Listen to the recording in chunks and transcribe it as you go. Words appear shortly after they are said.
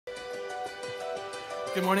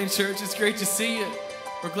Good morning, church. It's great to see you.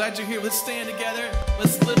 We're glad you're here. Let's stand together.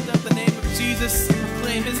 Let's lift up the name of Jesus.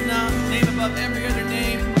 Proclaim his name above every other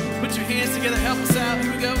name. Put your hands together. Help us out.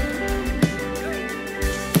 Here we go.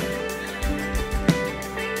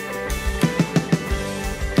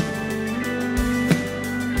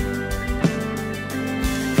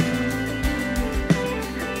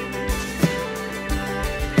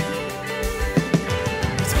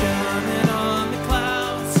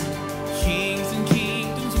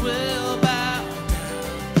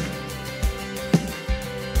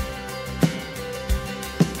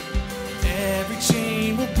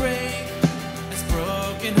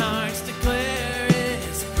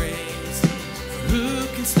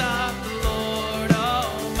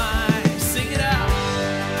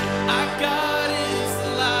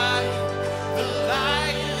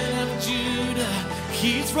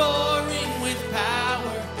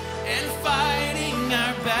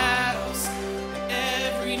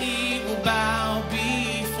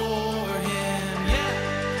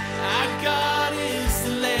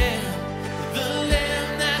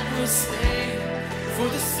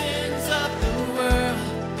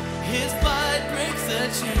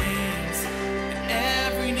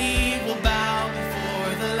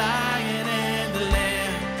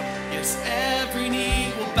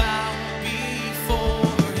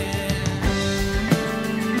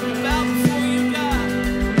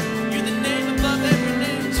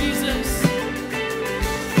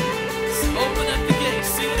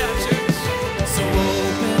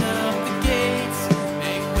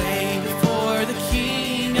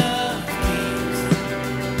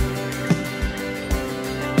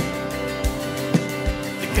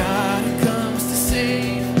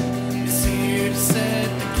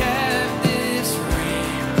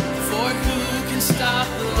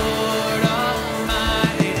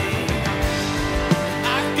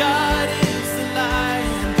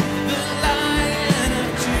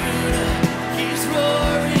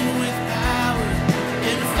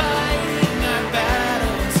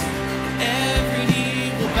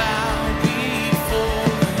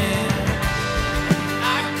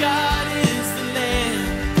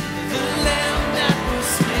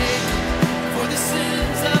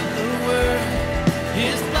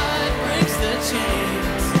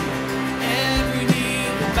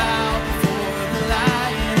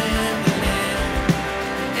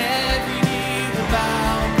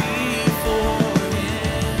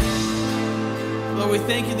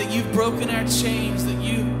 Our chains, that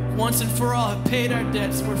you once and for all have paid our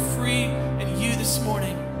debts. We're free in you this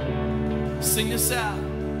morning. Sing this out.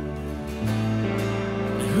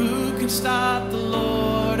 Who can stop the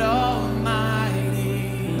Lord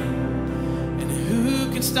Almighty? And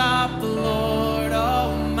who can stop the Lord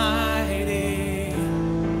Almighty?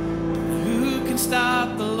 And who can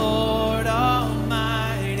stop the Lord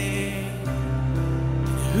Almighty?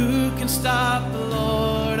 And who can stop the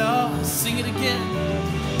Lord? Oh, sing it again.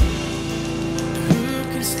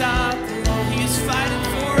 Stop the Lord. He is fighting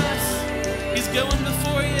for us. He's going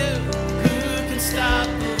before you. Who can stop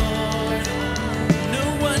the Lord? No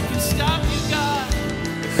one can stop you, God.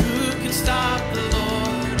 Who can stop the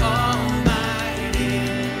Lord Almighty?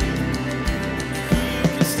 Who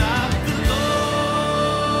can stop the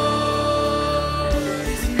Lord?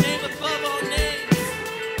 He's a name above all names.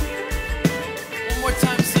 One more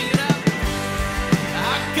time, sing it out.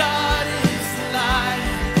 Our God is the light.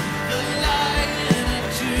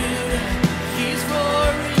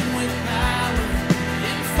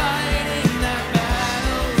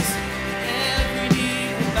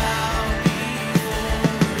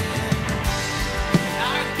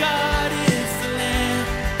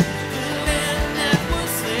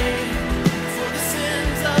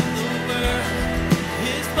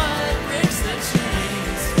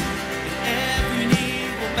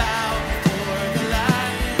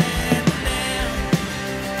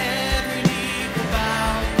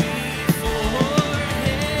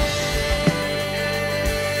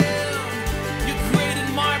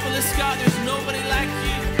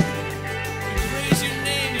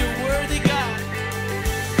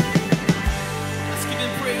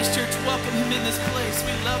 In this place,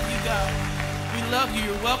 we love you, God. We love you.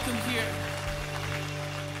 You're welcome here.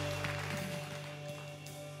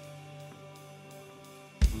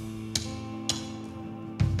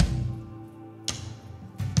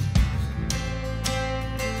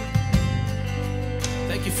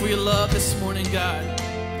 Thank you for your love this morning, God.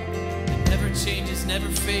 It never changes, never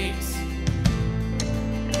fades.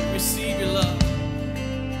 Receive your love.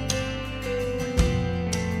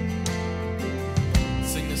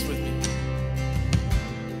 Sing this with me.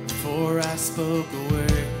 Before I spoke a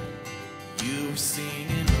word, you were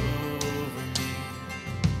singing over me.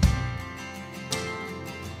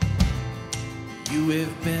 You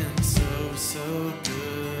have been so, so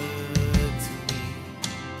good to me.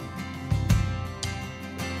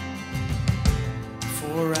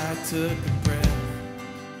 Before I took a breath,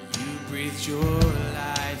 you breathed your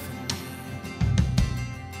life in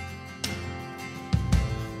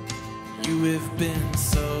me. You have been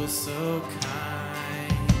so, so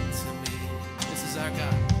kind to me. This is our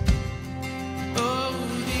God. Oh,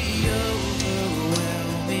 the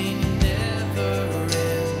overwhelming,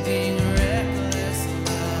 never-ending, reckless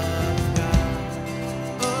love of God.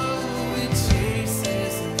 Oh, it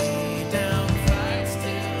chases me down, fights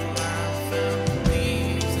till I'm found,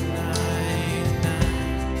 leaves at night.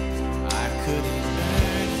 I couldn't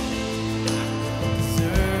earn it, I don't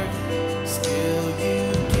deserve it, still you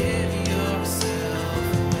give yourself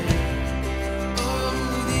away. Oh,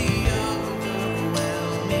 the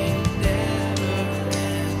overwhelming,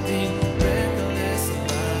 never-ending, reckless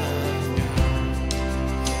love of God.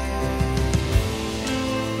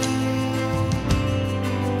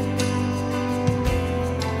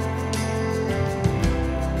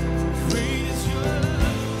 Great is your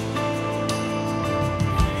love,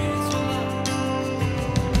 great is your love.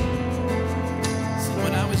 So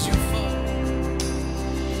when I was your foe,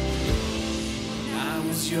 when I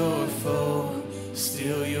was your foe,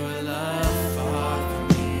 still your love fought for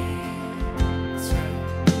me. That's right.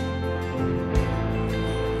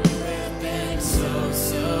 You have been so,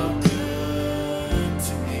 so good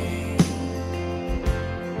to me.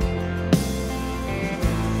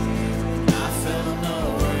 I felt no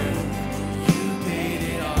worth, you paid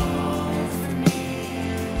it all for me.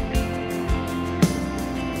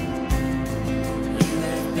 You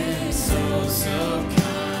have been so, so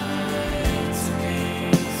kind to me.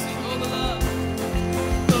 Sing all the love.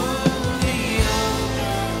 Oh, the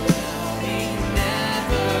overwhelming,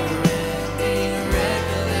 never-ending,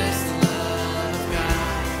 reckless love of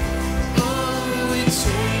God. Oh, it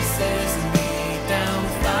chases me down,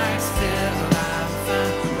 fights till I'm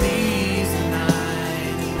found, leaves at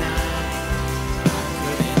night. I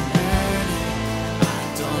couldn't earn it, I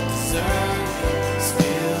don't deserve it,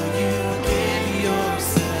 still you give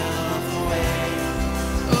yourself away.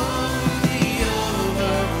 Oh, the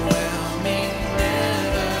overwhelming,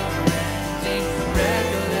 never-ending,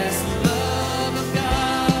 reckless love of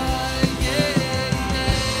God. Yeah.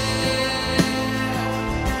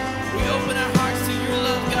 We open our hearts to your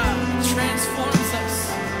love, God. It transforms us.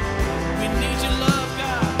 We need your love,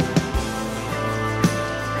 God.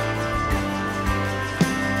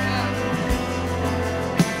 Yeah.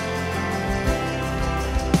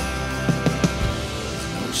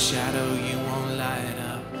 No shadow you won't light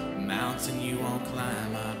up, mountain you won't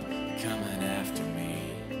climb up, coming after me.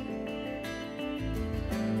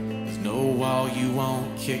 There's no wall you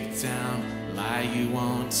won't kick down, lie you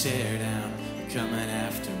won't tear down, coming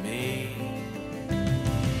after me.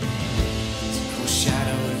 There's no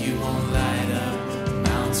shadow you won't light up,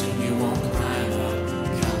 mountain you won't climb up,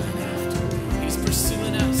 coming after me. He's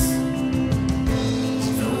pursuing us.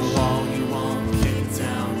 There's no wall you won't kick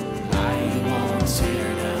down, lie you won't tear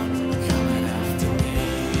down, coming after me.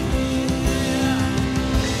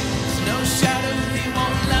 There's no shadow you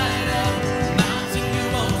won't light up, mountain you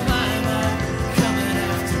won't climb up, coming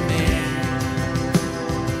after me.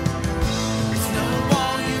 There's no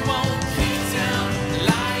wall you won't kick down,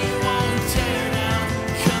 lie you won't tear down,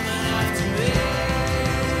 coming after me.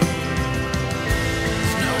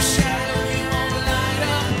 There's no shadow you won't light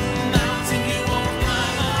up, mountain you won't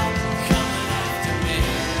climb up, coming after me.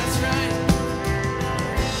 That's right.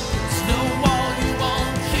 There's no wall you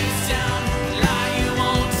won't kick down, lie you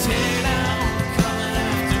won't tear down, coming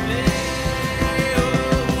after me. Oh,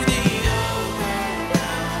 the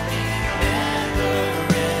overwhelming,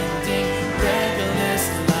 never-ending, reckless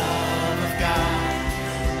love of God.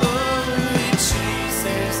 Oh, it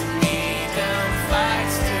chases me down,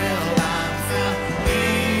 fights till I'm found,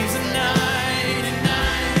 leaves at night.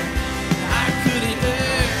 I couldn't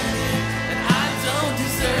earn it, and I don't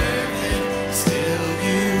deserve it, still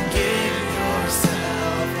you give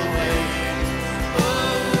yourself away.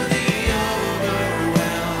 Oh, the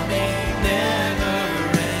overwhelming,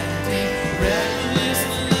 never-ending, reckless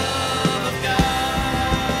love of God.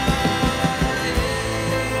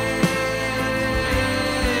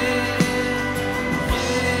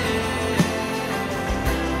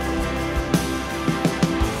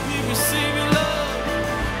 We receive your love.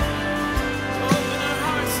 Open our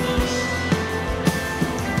hearts, Lord.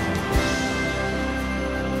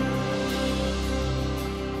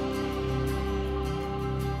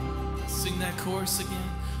 Sing that chorus again.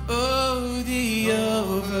 Oh, the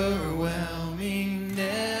overwhelming,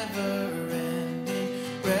 never-ending,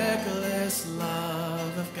 reckless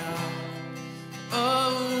love of God.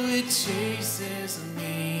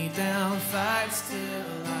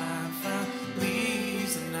 still I found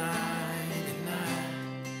leaves the 99.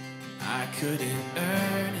 I couldn't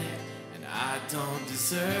earn it, and I don't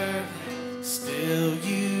deserve it. Still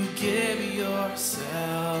you give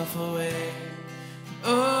yourself away.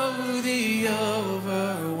 Oh, the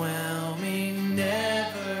overwhelming,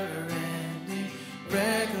 never-ending,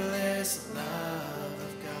 reckless love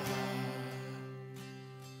of God.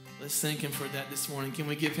 Let's thank him for that this morning. Can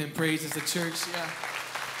we give him praise as a church? Yeah.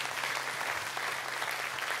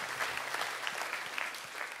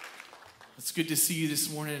 It's good to see you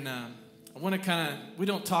this morning. I want to we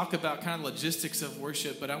don't talk about logistics of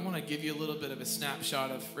worship, but I want to give you a little bit of a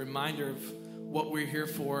snapshot of reminder of what we're here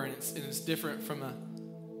for, and it's different from a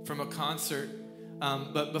concert.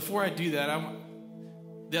 But before I do that,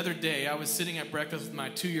 the other day I was sitting at breakfast with my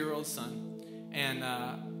 2-year-old son, and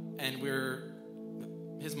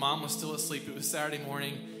his mom was still asleep. It was Saturday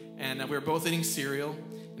morning, and we were both eating cereal,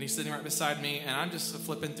 and he's sitting right beside me, and I'm just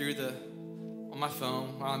flipping through on my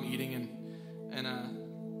phone while I'm eating and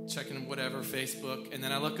checking whatever, Facebook, and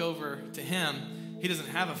then I look over to him. He doesn't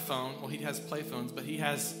have a phone. Well, he has play phones, but he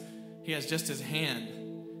has just his hand.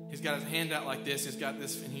 He's got his hand out like this. He's got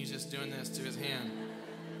this, and he's just doing this to his hand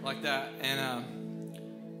like that. And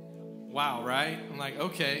wow, right? I'm like,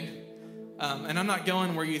 okay. And I'm not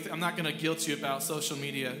going where I'm not going to guilt you about social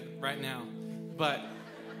media right now. But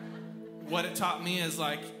what it taught me is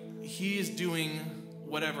like, he is doing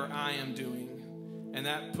whatever I am doing. And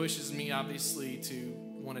that pushes me, obviously, to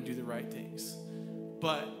want to do the right things.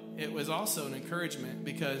 But it was also an encouragement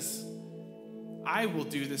because I will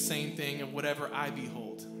do the same thing of whatever I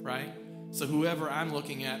behold, right? So whoever I'm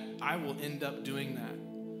looking at, I will end up doing that.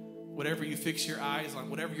 Whatever you fix your eyes on,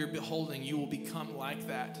 whatever you're beholding, you will become like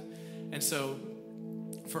that. And so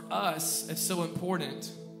for us, it's so important.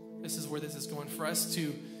 This is where this is going. For us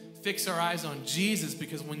to fix our eyes on Jesus,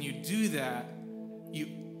 because when you do that,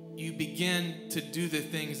 you begin to do the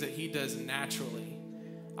things that he does naturally.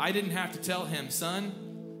 I didn't have to tell him, son,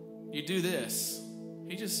 you do this.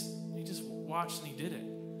 He just watched and he did it.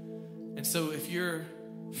 And so if you're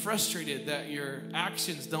frustrated that your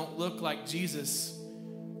actions don't look like Jesus,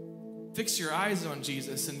 fix your eyes on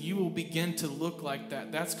Jesus and you will begin to look like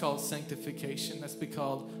that. That's called sanctification. That's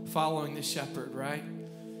called following the shepherd, right?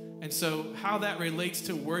 And so how that relates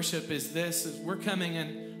to worship is this, is we're coming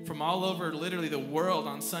in from all over literally the world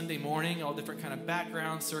on Sunday morning, all different kind of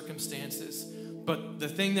backgrounds, circumstances. But the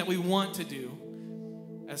thing that we want to do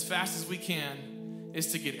as fast as we can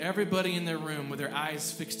is to get everybody in their room with their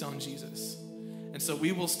eyes fixed on Jesus. And so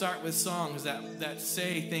we will start with songs that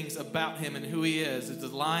say things about him and who he is. It's the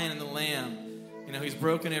lion and the lamb. You know, he's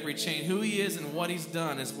broken every chain. Who he is and what he's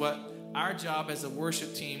done is what our job as a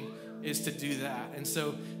worship team is to do that. And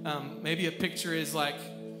so maybe a picture is like,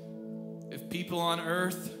 if people on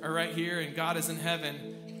earth are right here and God is in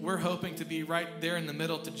heaven, we're hoping to be right there in the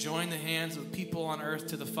middle to join the hands of people on earth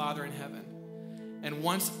to the Father in heaven. And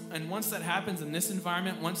once that happens in this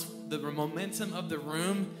environment, once the momentum of the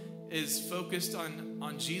room is focused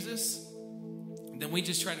on Jesus, then we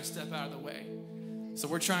just try to step out of the way. So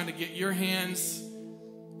we're trying to get your hands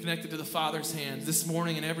connected to the Father's hands this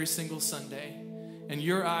morning and every single Sunday, and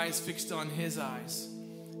your eyes fixed on his eyes.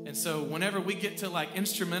 And so whenever we get to like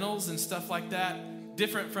instrumentals and stuff like that,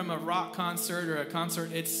 different from a rock concert or a concert,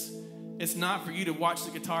 it's not for you to watch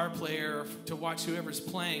the guitar player or to watch whoever's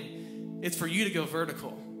playing. It's for you to go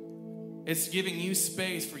vertical. It's giving you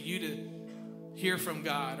space for you to hear from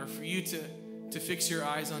God or for you to fix your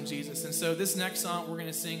eyes on Jesus. And so this next song we're going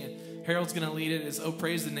to sing, and Harold's going to lead it, is "Oh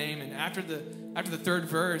Praise the Name." And after the third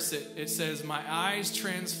verse, it says, "My eyes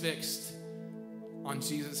transfixed on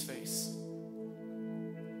Jesus' face."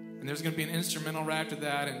 And there's going to be an instrumental right after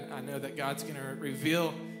that, and I know that God's going to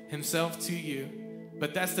reveal himself to you.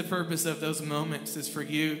 But that's the purpose of those moments, is for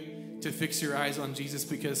you to fix your eyes on Jesus,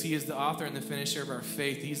 because he is the author and the finisher of our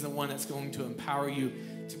faith. He's the one that's going to empower you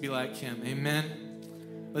to be like him. Amen?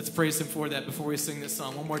 Let's praise him for that before we sing this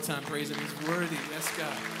song. One more time, praise him. He's worthy. Yes,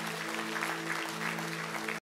 God.